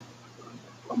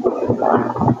Hi,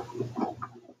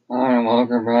 and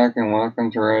welcome back, and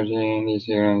welcome to Reggie and Andy's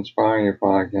here to Inspire You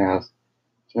podcast.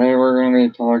 Today we're going to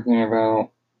be talking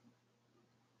about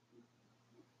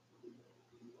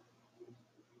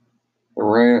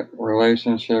the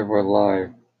relationship with life.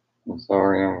 I'm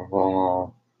sorry, I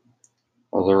was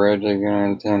originally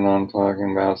going to intend on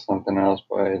talking about something else,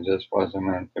 but it just wasn't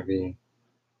meant to be.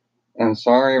 And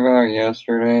sorry about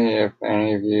yesterday. If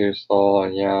any of you saw,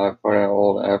 I put an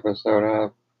old episode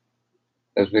up.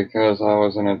 It's because I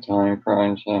was in a time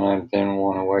crunch and I didn't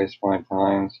want to waste my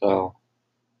time, so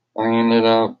I ended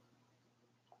up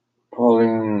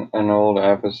pulling an old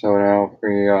episode out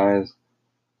for you guys.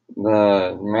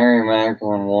 The Mary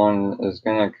Magdalene one is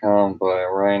gonna come, but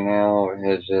right now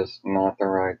it's just not the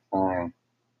right time.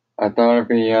 I thought it'd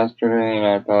be yesterday and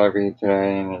I thought it'd be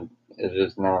today, and it's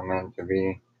just not meant to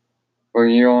be. But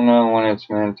you'll know when it's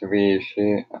meant to be.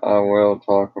 I will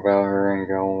talk about her and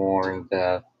go more in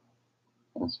depth.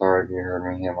 I'm sorry if you heard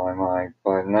me hit my mic,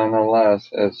 but nonetheless,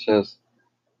 it's just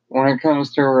when it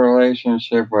comes to a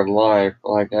relationship with life,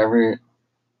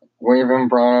 we've been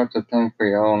brought up to think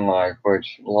we own life,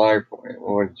 which life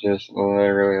would just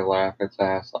literally laugh its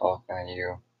ass off at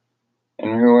you.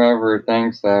 And whoever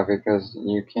thinks that, because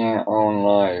you can't own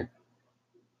life.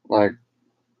 Like,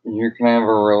 you can have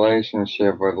a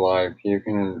relationship with life. You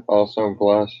can also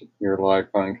bless your life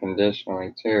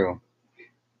unconditionally, too.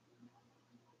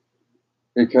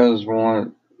 Because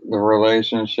the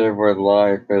relationship with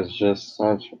life is just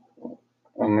such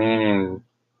a meaning.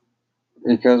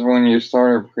 Because when you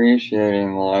start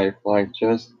appreciating life, like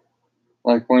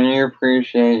when you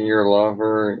appreciate your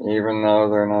lover, even though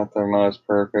they're not the most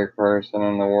perfect person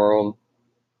in the world,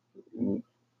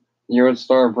 you would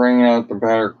start bringing out the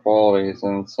better qualities.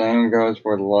 And same goes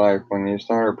with life. When you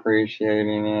start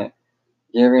appreciating it,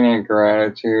 giving it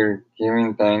gratitude,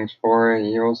 giving thanks for it,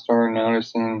 you will start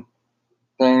noticing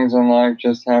things in life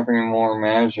just happening more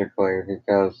magically.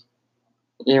 Because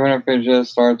even if it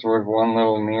just starts with one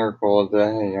little miracle a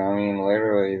day, I mean,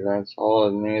 literally, that's all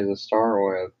it needs to start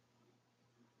with.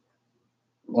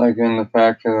 Like, in the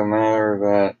fact of the matter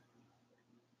that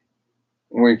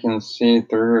we can see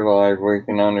through life, we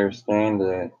can understand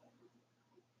it.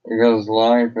 Because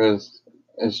life is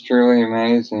truly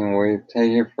amazing. We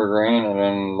take it for granted,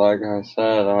 and like I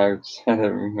said, I've said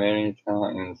it many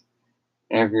times.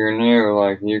 And if you're new,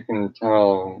 like you can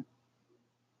tell,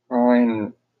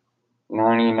 probably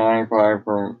 95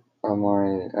 of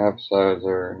my episodes,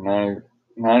 or 90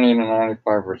 to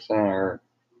 95%, are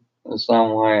in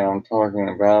some way I'm talking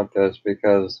about this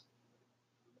because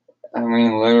I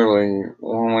mean, literally,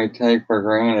 when we take for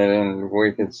granted and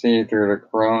we can see through the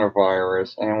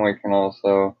coronavirus, and we can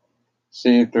also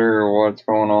see through what's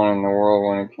going on in the world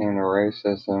when it came to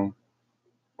racism,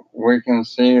 we can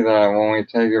see that when we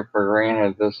take it for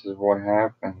granted, this is what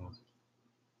happens.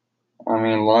 I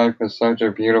mean, life is such a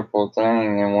beautiful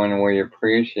thing, and when we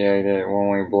appreciate it, when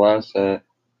we bless it,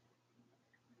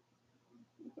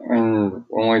 and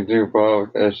when we do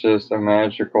both, it's just a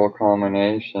magical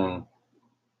combination.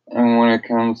 And when it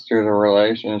comes to the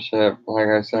relationship, like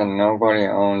I said, nobody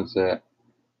owns it.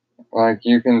 Like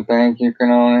you can think you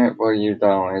can own it, but you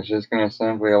don't. It's just gonna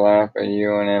simply laugh at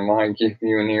you, and it might give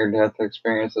you a near-death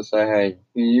experience to say, "Hey,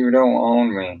 you don't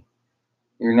own me.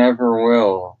 You never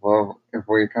will." Well, if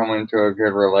we come into a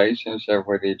good relationship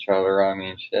with each other, I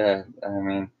mean, shit. I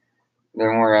mean,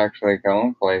 then we're actually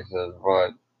going places.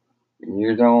 But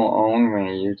you don't own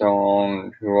me. You don't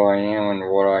own who I am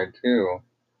and what I do.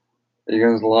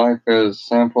 Because life is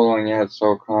simple and yet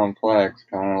so complex,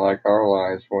 kind of like our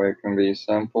lives, where it can be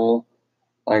simple,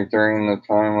 like during the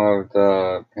time of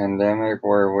the pandemic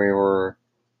where we were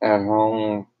at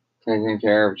home taking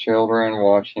care of children,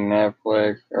 watching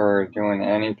Netflix, or doing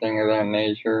anything of that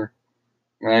nature.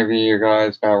 Maybe you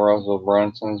guys got Russell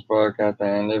Brunson's book at the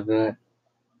end of it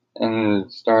and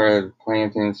started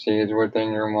planting seeds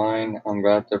within your mind. I'm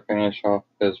about to finish off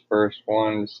this first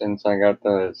one since I got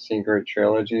the Secret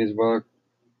Trilogies book.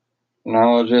 And I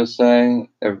will just say,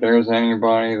 if there's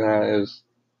anybody that is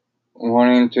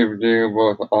wanting to do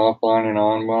both offline and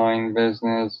online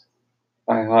business,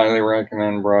 I highly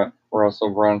recommend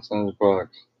Russell Brunson's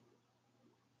books.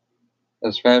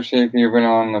 Especially if you've been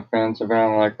on the fence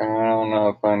about, like, I don't know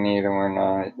if I need them or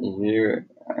not.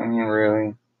 I mean,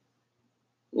 really,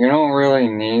 you don't really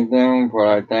need them, but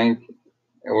I think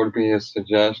it would be a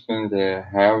suggestion to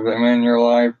have them in your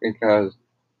life because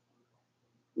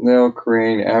they'll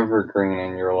create evergreen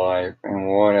in your life. And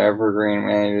what evergreen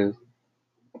means is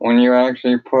when you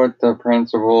actually put the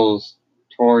principles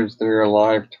towards your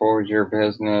life, towards your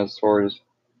business, towards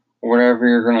whatever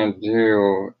you're going to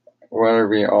do, whether it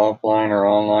be offline or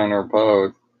online or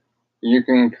both, you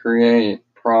can create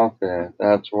profit.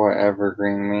 That's what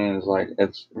evergreen means. Like,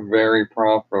 it's very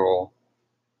profitable.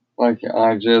 Like,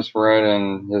 I just read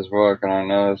in his book, and I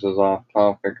know this is off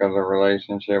topic of the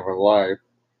relationship with life,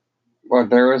 but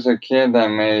there was a kid that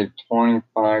made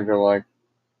 25 to like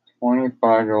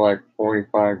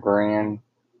 45 grand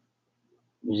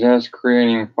just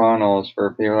creating funnels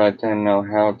for people that didn't know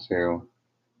how to.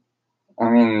 I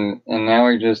mean, and now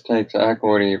he just takes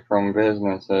equity from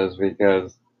businesses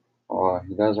because, well,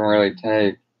 he doesn't really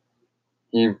take,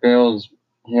 he builds,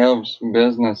 he helps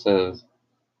businesses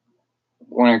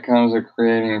when it comes to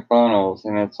creating funnels.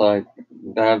 And it's like,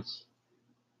 that's,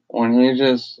 when he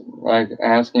just like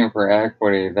asking for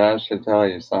equity, that should tell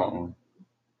you something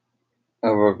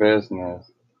of a business.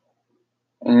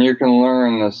 And you can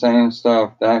learn the same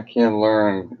stuff that kid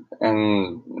learned,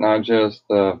 and not just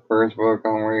the first book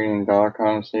I'm reading,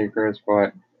 .com Secrets,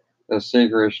 but the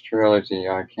Secrets trilogy.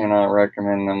 I cannot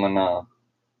recommend them enough.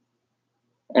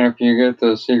 And if you get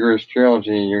the Secrets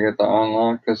trilogy, you get to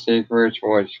unlock the secrets,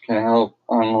 which can help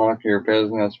unlock your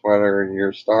business, whether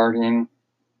you're starting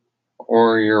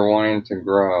or you're wanting to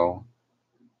grow.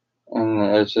 And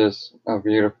it's just a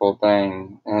beautiful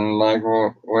thing. And like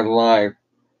with life,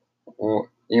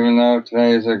 even though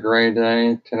today is a great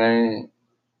day, today,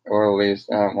 or at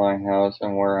least at my house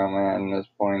and where I'm at in this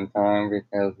point in time,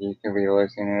 because you could be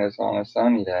listening to this on a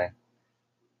sunny day.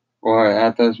 Well,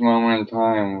 at this moment in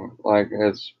time, like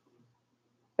it's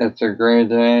a great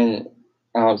day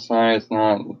outside. It's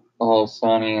not all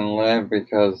sunny and lit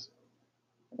because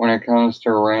when it comes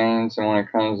to rains and when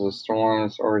it comes to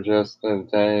storms or just a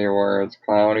day where it's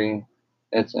cloudy,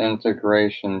 it's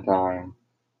integration time.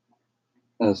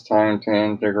 It's time to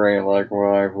integrate like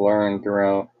what I've learned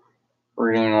throughout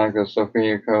reading like the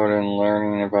Sophia Code and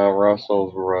learning about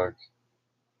Russell's Brooks.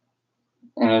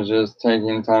 And it's just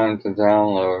taking time to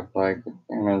download, like,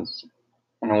 and it's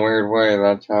in a weird way,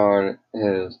 that's how it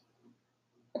is.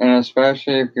 And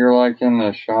especially if you're like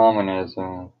into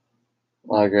shamanism,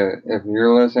 like if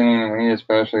you're listening to me,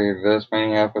 especially this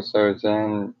many episodes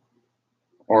in,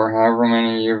 or however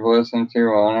many you've listened to,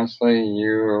 honestly,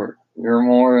 you're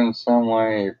more in some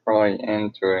way probably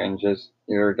into it and just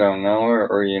either don't know it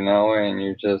or you know it and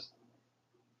you just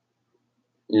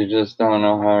don't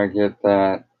know how to get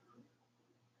that,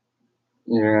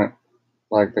 you know,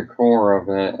 like the core of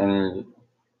it. And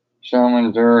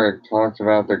Shaman Durek talks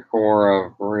about the core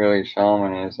of really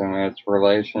shamanism, its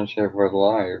relationship with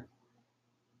life.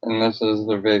 And this is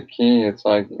the big key. It's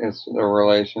like it's the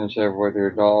relationship with your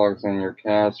dogs and your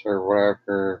cats or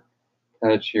whatever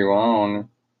pets you own.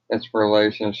 It's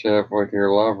relationship with your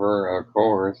lover, of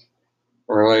course.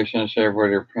 Relationship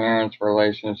with your parents,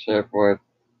 relationship with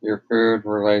your food,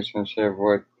 relationship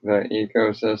with the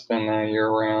ecosystem that you're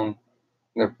around,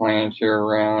 the plants you're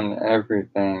around,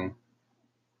 everything.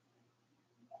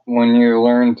 When you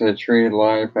learn to treat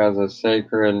life as a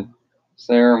sacred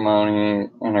ceremony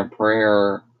and a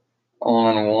prayer all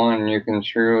in one, you can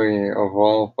truly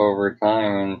evolve over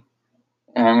time.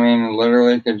 And I mean,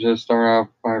 literally, could just start off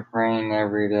by praying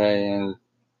every day, and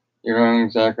you don't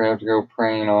exactly have to go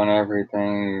praying on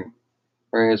everything.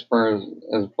 Pray for his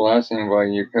blessing, but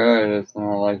you could. It's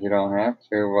not like you don't have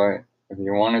to, but if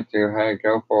you wanted to, hey,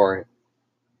 go for it.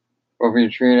 But if you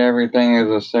treat everything as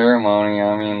a ceremony,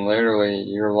 I mean, literally,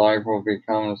 your life will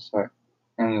become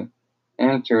in,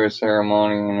 into a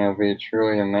ceremony, and it'll be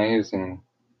truly amazing.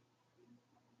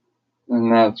 And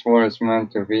that's what it's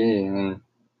meant to be. And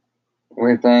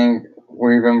we think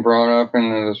we've been brought up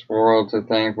into this world to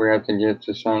think we have to get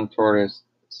to some sort of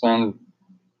some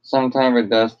type of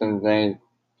destination.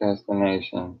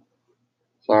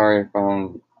 Sorry if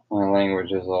my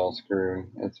language is all screwed.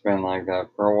 It's been like that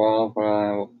for a while,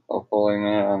 but I'll fully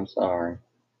admit I'm sorry.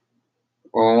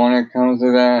 Well, when it comes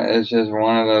to that, it's just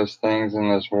one of those things in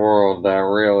this world that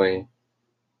really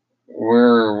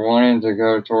we're wanting to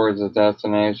go towards a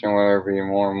destination, whether it be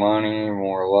more money,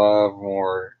 more love,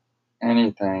 more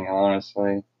anything,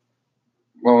 honestly.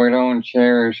 But we don't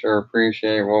cherish or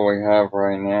appreciate what we have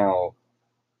right now.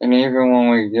 And even when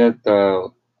we get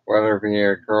whether it be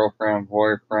a girlfriend,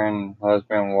 boyfriend,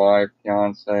 husband, wife,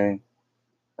 fiance,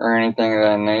 or anything of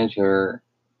that nature,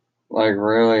 like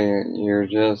really, you're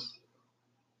just,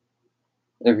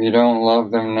 if you don't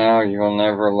love them now, you'll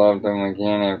never love them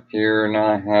again. If you're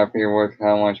not happy with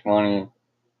how much money,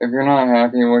 if you're not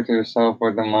happy with yourself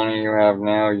with the money you have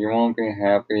now, you won't be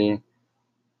happy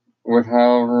with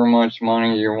however much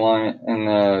money you want in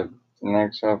the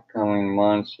next upcoming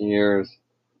months, years.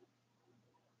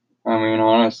 I mean,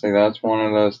 honestly, that's one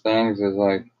of those things is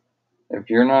like, if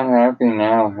you're not happy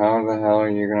now, how the hell are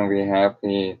you going to be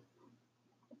happy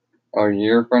a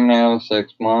year from now,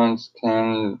 6 months,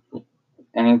 10,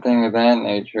 anything of that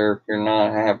nature, if you're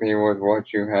not happy with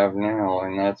what you have now.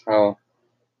 And that's how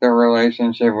the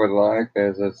relationship with life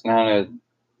is. It's not a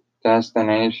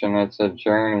destination, it's a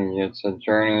journey. It's a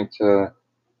journey to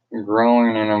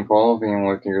growing and evolving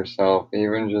with yourself,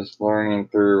 even just learning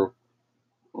through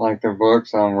like the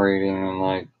books I'm reading and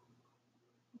like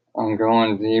I'm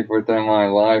going deep within my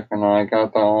life and I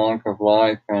got the Ankh of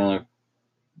life. And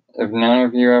if none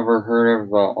of you ever heard of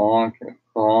the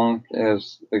Ankh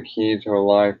is the key to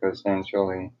life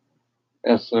essentially.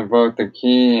 It's both the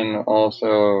key and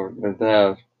also the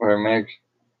death, but it makes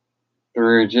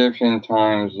through Egyptian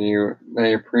times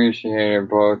they appreciated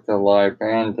both the life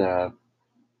and death.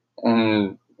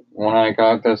 And when I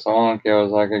got this Ankh, it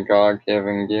was like a God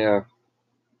given gift.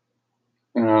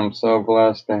 And I'm so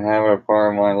blessed to have it a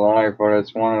part of my life, but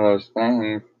it's one of those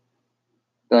things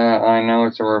that I know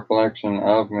it's a reflection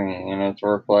of me and it's a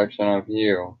reflection of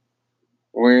you.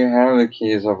 We have the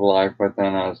keys of life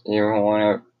within us, even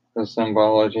when the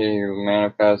symbology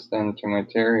manifests into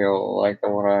material like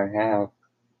what I have.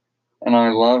 And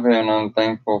I love it and I'm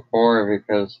thankful for it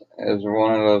because it's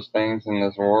one of those things in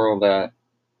this world that,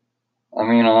 I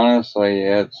mean, honestly,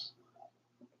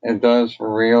 it does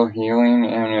real healing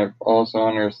and it also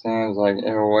understands, like,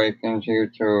 it awakens you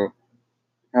to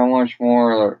how much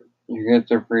more you get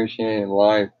to appreciate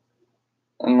life.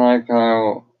 And like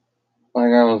I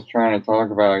was trying to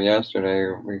talk about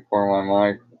yesterday before my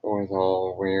mic was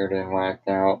all weird and whacked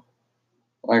out.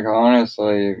 Like,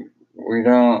 honestly, we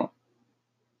don't,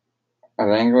 I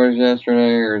think it was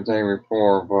yesterday or the day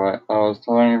before, but I was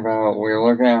talking about we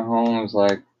look at homes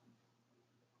like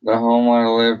the home I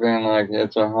live in, like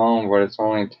it's a home, but it's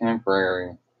only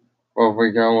temporary. But if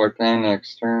we go within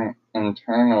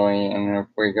internally, and if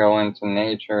we go into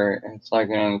nature, it's like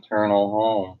an internal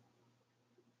home.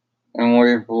 And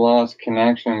we've lost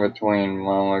connection between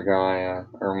Mama Gaia,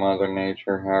 or Mother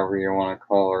Nature, however you want to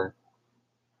call her,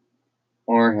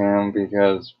 or him,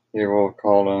 because people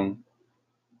call him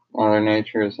Mother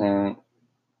Nature's him.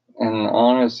 And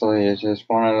honestly, it's just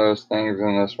one of those things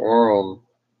in this world.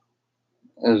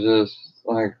 It's just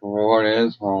like, what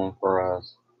is home for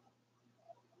us?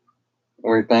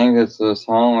 We think it's this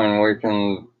home,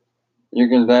 and you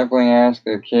can definitely ask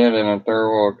a kid in a third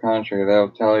world country, they'll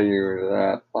tell you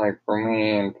that, like for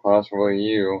me and possibly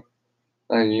you,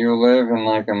 that you live in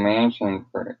like a mansion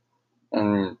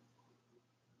and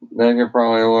they could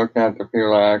probably look at the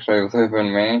people that actually live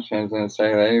in mansions and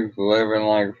say they live in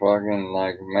like fucking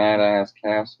like mad ass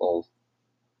castles.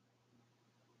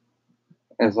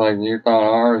 It's like you thought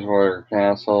ours were a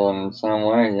castle in some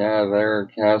way. Yeah, they're a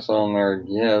castle and they're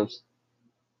gifts.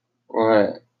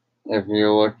 But if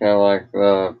you look at like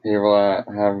the people that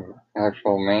have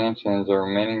actual mansions or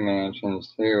mini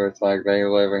mansions too, it's like they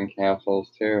live in castles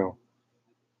too.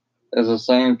 It's the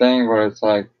same thing, but it's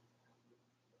like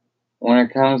when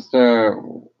it comes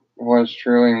to what's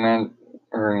truly meant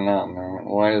or not meant,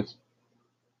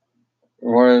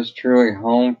 what is truly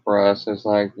home for us is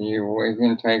like we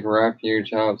can take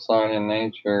refuge outside in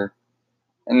nature.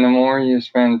 And the more you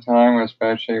spend time,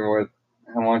 especially with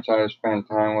how much I spend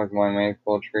time with my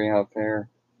maple tree out there,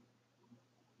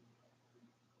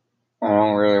 I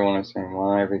don't really want to say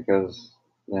my because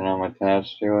then I'm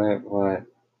attached to it, but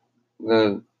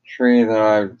the tree that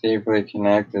I've deeply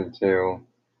connected to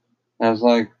has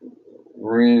like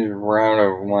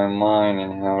rerouted my mind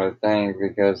and how to think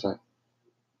because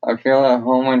I feel at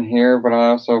home in here, but I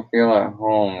also feel at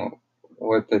home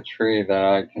with the tree that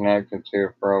I connected to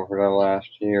for over the last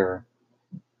year.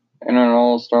 And it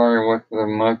all started with the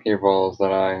monkey balls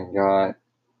that I got,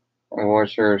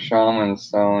 which are shaman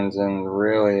stones, and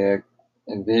really it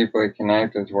deeply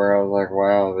connected to where I was like,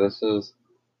 wow, this is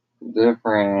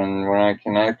different. And when I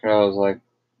connected, I was like,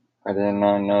 I did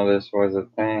not know this was a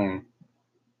thing.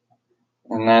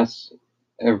 And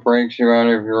it breaks you out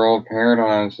of your old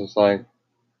paradigms. It's like,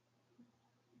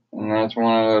 and that's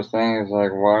one of those things,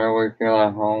 like, why do we feel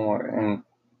at home?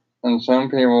 And some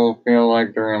people feel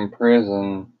like they're in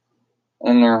prison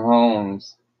in their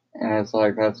homes. And it's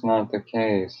like, that's not the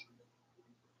case.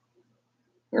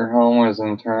 Your home is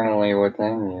internally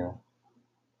within you.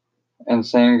 And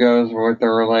same goes with the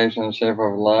relationship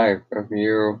of life. If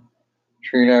you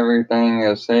treat everything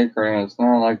as sacred, and it's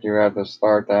not like you have to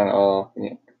start that off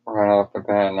right off the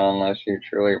bat, and unless you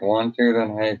truly want to,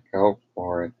 then hey, go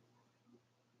for it.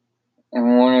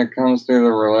 And when it comes to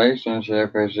the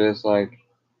relationship, it's just like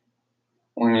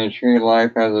when you treat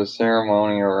life as a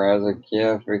ceremony or as a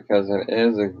gift, because it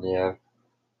is a gift,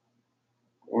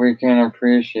 we can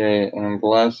appreciate and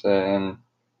bless it. And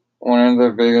one of the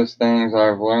biggest things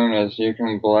I've learned is you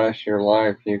can bless your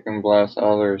life, you can bless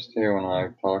others too, and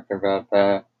I've talked about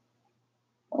that.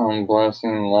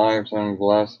 Blessing lives and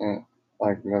blessing,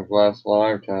 like the Blessed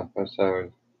Lives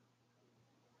episode,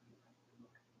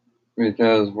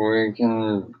 because we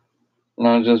can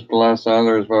not just bless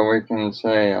others, but we can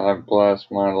say, I've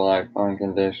blessed my life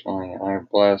unconditionally. I've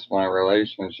blessed my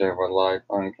relationship with life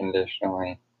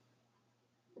unconditionally.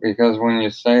 Because when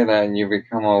you say that, you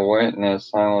become a witness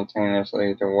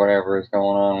simultaneously to whatever is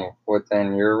going on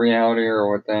within your reality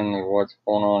or within what's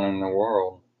going on in the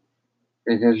world.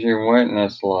 Because you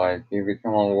witness life, you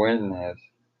become a witness.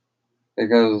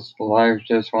 Because life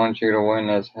just wants you to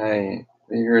witness, hey,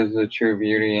 here's the true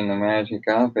beauty and the magic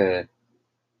of it.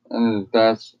 And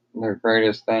that's the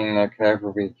greatest thing that could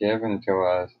ever be given to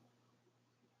us.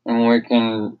 And we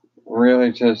can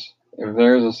really just, if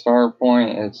there's a start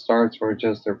point, it starts with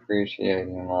just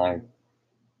appreciating life.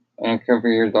 And it could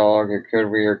be your dog, it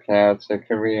could be your cats, it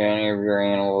could be any of your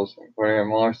animals, but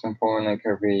most importantly, it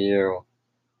could be you.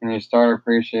 And you start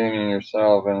appreciating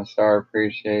yourself and start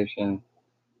appreciation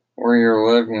where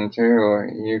you're living too,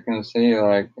 you can see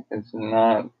like it's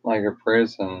not like a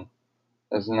prison.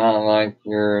 It's not like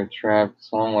you're trapped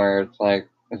somewhere. It's like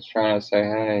it's trying to say,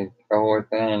 hey, go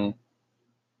within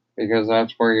because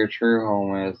that's where your true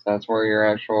home is. That's where your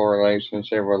actual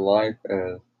relationship with life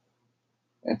is.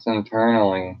 It's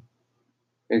internally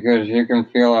because you can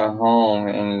feel at home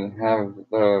and have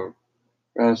the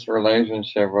best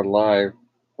relationship with life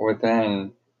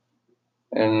within,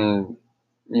 and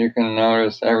you can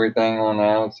notice everything on the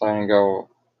outside and go,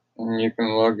 and you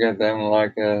can look at them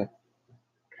like a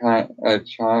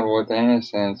child with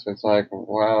innocence. It's like,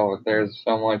 wow, there's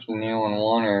so much new and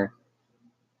wonder,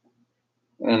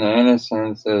 and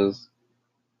innocence is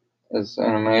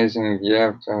an amazing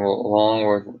gift, along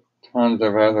with tons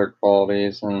of other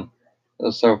qualities. And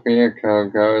the Sophia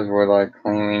Code goes with like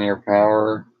claiming your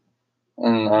power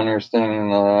and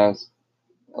understanding the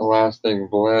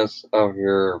elastic bliss of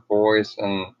your voice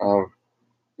and of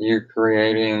you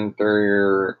creating through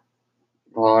your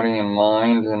body and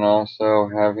mind, and also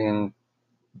having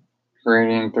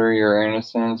creating through your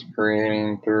innocence,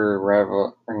 creating through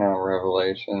or not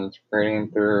revelations, creating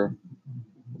through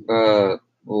the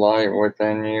light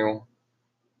within you,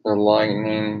 the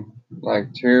lightning,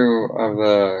 like two of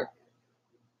the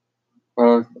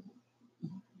both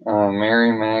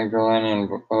Mary Magdalene and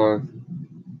both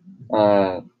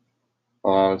well,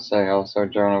 I would say also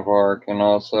Joan of Arc and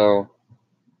also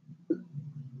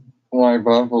White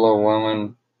Buffalo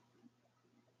Woman.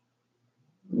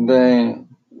 They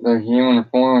the human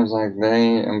forms, like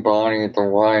they embody the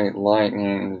white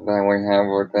lightning that we have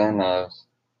within us,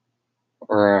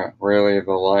 or really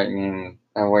the lightning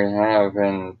that we have,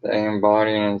 and they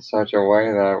embody it in such a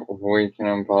way that we can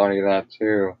embody that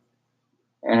too.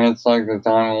 And it's like the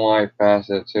diamond white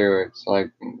facet too. It's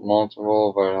like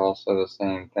multiple, but also the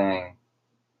same thing.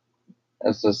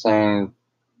 It's the same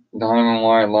diamond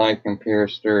white light can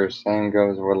pierce through. Same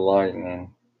goes with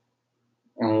lightning.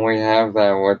 And when we have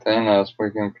that within us, we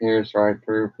can pierce right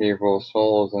through people's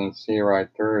souls and see right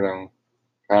through them.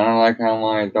 Kind of like how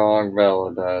my dog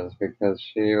Bella does, because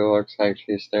she looks like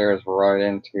she stares right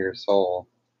into your soul.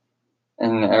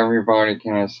 And everybody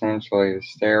can essentially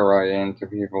stare right into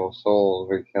people's souls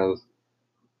because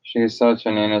she's such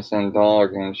an innocent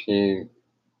dog and she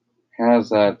has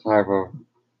that type of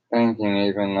thinking,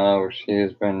 even though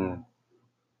she's been,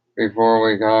 before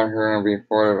we got her and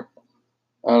before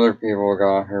other people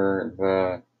got her,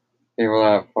 the people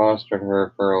that fostered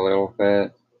her for a little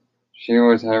bit, she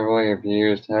was heavily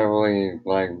abused, heavily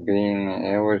like being,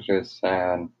 it was just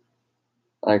sad.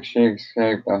 Like she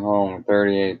escaped the home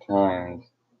 38 times.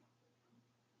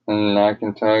 And I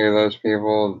can tell you those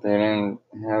people, they didn't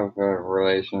have a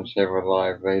relationship with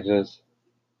life. They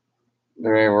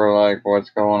were like,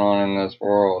 what's going on in this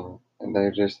world? And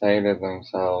they just hated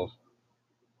themselves.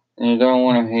 And you don't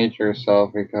want to hate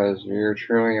yourself because you're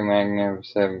truly a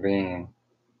magnificent being.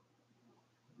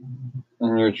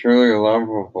 And you're truly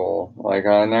lovable. Like,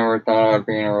 I never thought I'd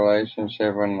be in a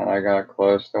relationship when I got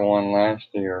close to one last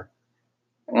year.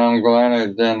 And I'm glad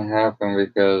it didn't happen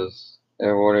because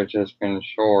it would have just been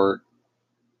short.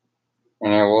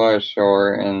 And it was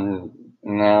short. And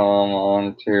now I'm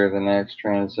on to the next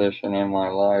transition in my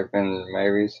life. And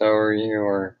maybe so are you,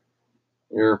 or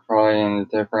you're probably in a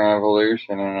different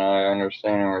evolution. And I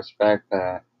understand and respect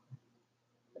that.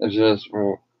 It's just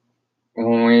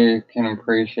when we can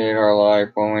appreciate our life,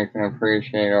 when we can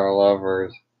appreciate our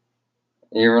lovers,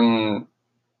 even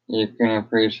you can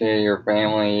appreciate your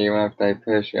family even if they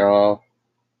piss you off.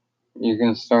 You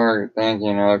can start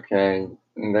thinking, okay,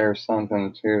 there's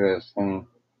something to this, and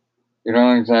You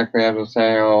don't exactly have to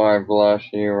say, "Oh, I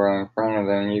bless you," right in front of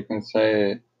them. You can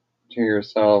say it to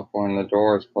yourself when the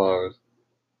door's closed.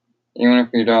 Even if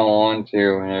you don't want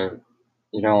to, and if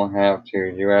you don't have to,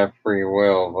 you have free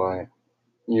will, but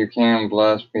you can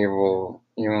bless people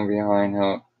even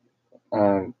behind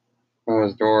uh,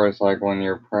 closed doors, like when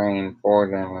you're praying for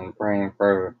them and praying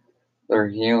for their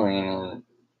healing. And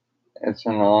it's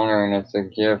an honor and it's a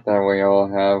gift that we all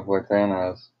have within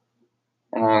us.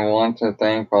 And I want to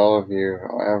thank all of you,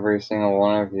 every single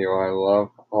one of you. I love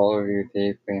all of you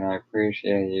deeply, and I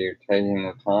appreciate you taking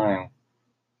the time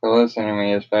to listen to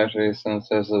me, especially since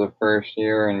this is the first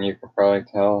year, and you can probably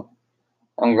tell.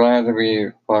 I'm glad to be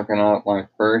fucking up my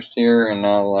first year and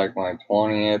not like my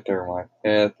 20th or my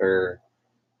 5th or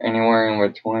anywhere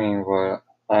in between, but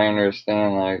I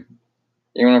understand, like,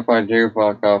 even if I do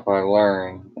fuck up, I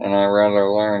learn, and I rather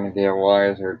learn to get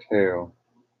wiser too.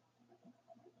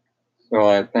 So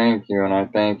I thank you, and I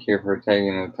thank you for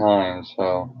taking the time.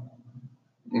 So,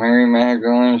 Mary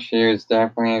Magdalene, she is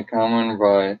definitely coming,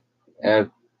 but it,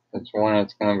 it's when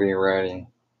it's gonna be ready.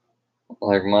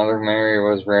 Like Mother Mary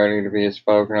was ready to be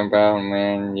spoken about, and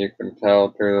man, you could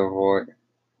tell through the voice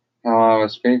how I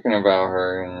was speaking about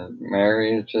her. And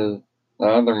Mary is just the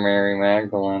other Mary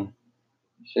Magdalene.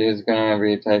 She's gonna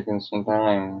be taking some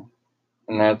time,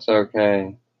 and that's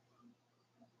okay.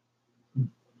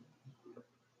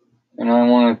 And I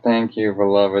want to thank you,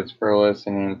 beloveds, for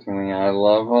listening to me. I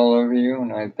love all of you,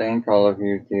 and I thank all of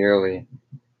you dearly.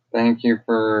 Thank you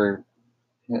for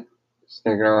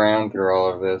sticking around through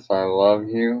all of this. I love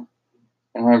you,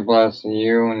 and I bless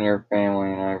you and your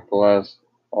family, and I bless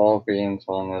all beings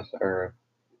on this earth,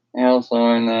 and also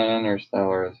in the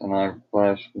interstellars, and I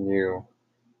bless you.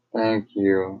 Thank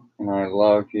you, and I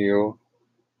love you.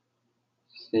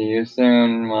 See you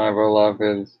soon, my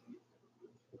beloveds.